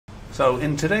So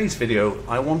in today's video,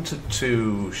 I wanted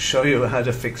to show you how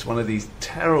to fix one of these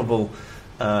terrible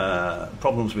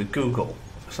problems with Google.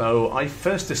 So I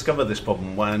first discovered this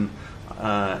problem when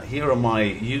here on my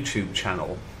YouTube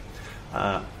channel,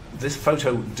 this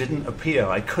photo didn't appear.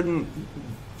 I couldn't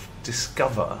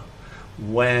discover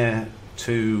where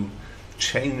to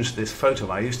change this photo.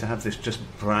 I used to have this just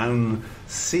brown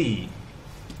sea.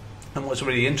 And what's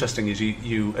really interesting is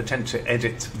you attempt to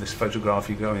edit this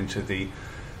photograph, you go into the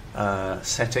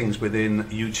settings within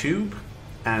YouTube,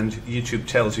 and YouTube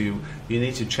tells you you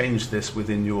need to change this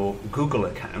within your Google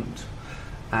account,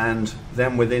 and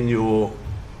then within your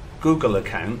Google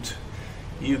account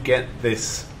you get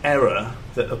this error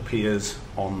that appears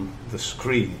on the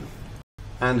screen.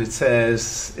 And it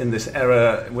says in this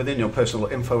error, within your personal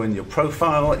info in your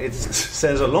profile, it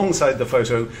says alongside the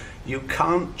photo, you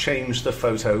can't change the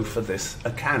photo for this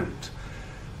account.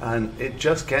 And it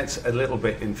just gets a little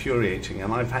bit infuriating.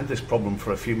 And I've had this problem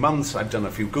for a few months. I've done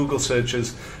a few Google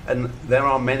searches, and there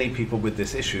are many people with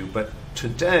this issue. But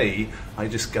today, I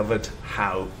discovered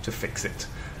how to fix it.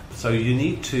 So you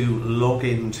need to log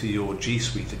into your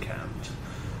GSuite account,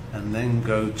 and then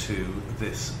go to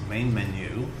this main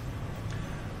menu,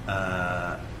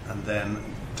 and then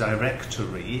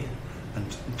directory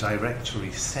and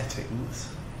directory settings,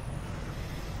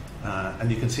 and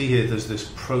you can see here there's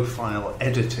this profile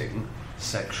editing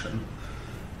section,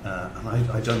 and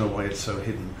I don't know why it's so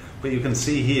hidden, but you can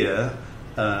see here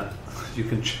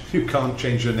you can't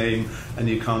change your name, and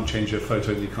you can't change your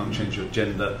photo, and you can't change your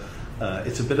gender.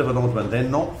 It's a bit of an odd one. They're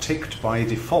not ticked by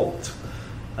default.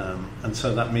 And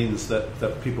so that means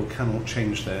that people cannot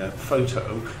change their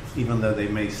photo, even though they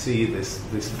may see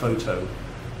this photo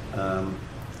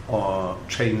or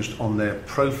changed on their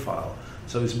profile.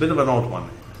 So it's a bit of an odd one.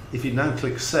 If you now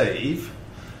click Save,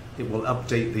 it will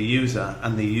update the user,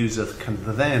 and the user can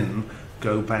then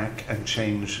go back and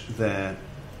change their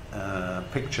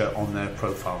picture on their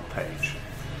profile page.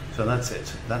 So that's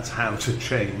it. That's how to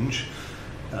change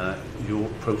your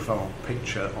profile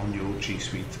picture on your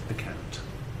GSuite account.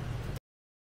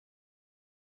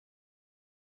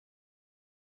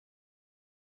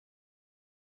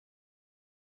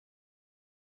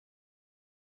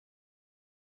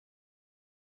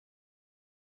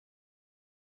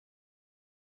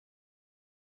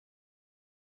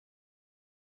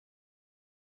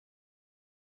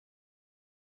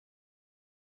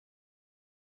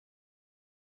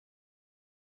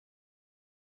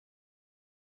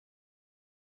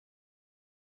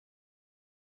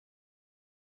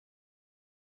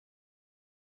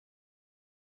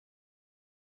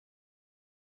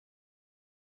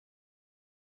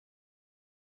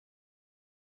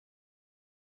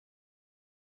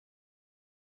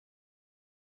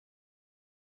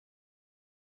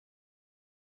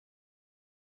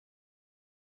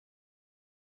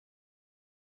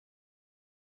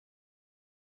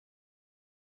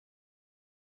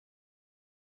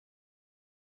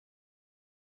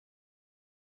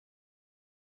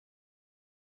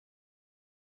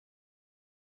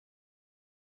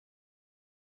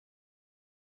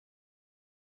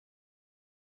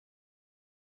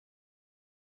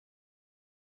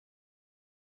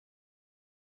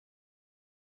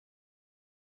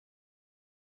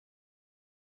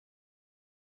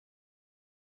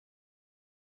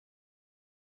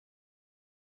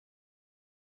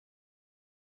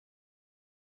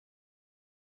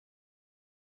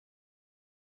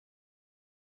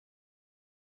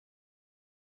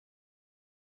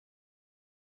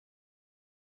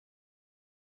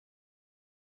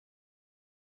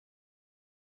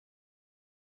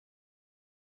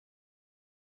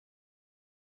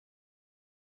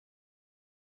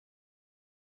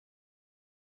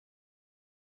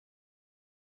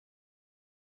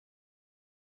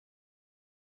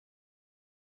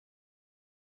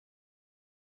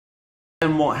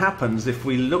 And what happens if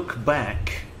we look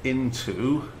back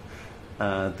into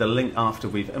the link after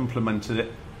we've implemented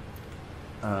it,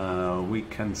 we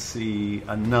can see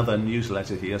another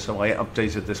newsletter here. So I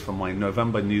updated this from my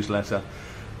November newsletter.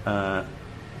 The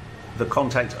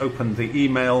contact opened the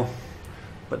email,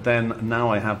 but then now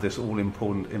I have this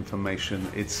all-important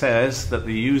information. It says that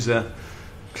the user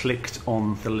clicked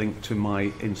on the link to my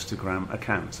Instagram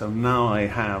account. So now I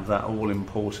have that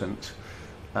all-important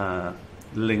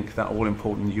link, that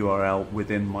all-important URL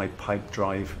within my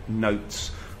Pipedrive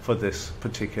notes for this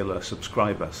particular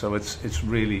subscriber. So it's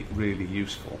really, really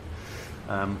useful.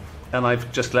 And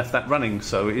I've just left that running,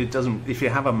 so it doesn't, if you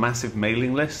have a massive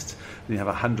mailing list and you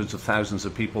have hundreds of thousands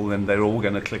of people, then they're all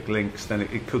going to click links, then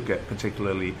it could get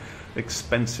particularly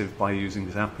expensive by using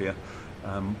Zapier.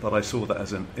 But I saw that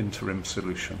as an interim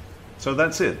solution. So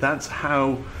that's it. That's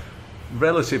how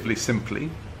relatively simply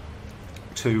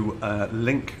to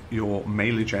link your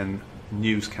MailerGen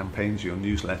news campaigns, your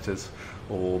newsletters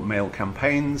or mail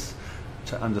campaigns,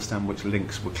 to understand which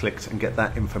links were clicked and get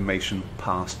that information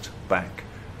passed back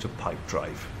to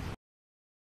Pipedrive.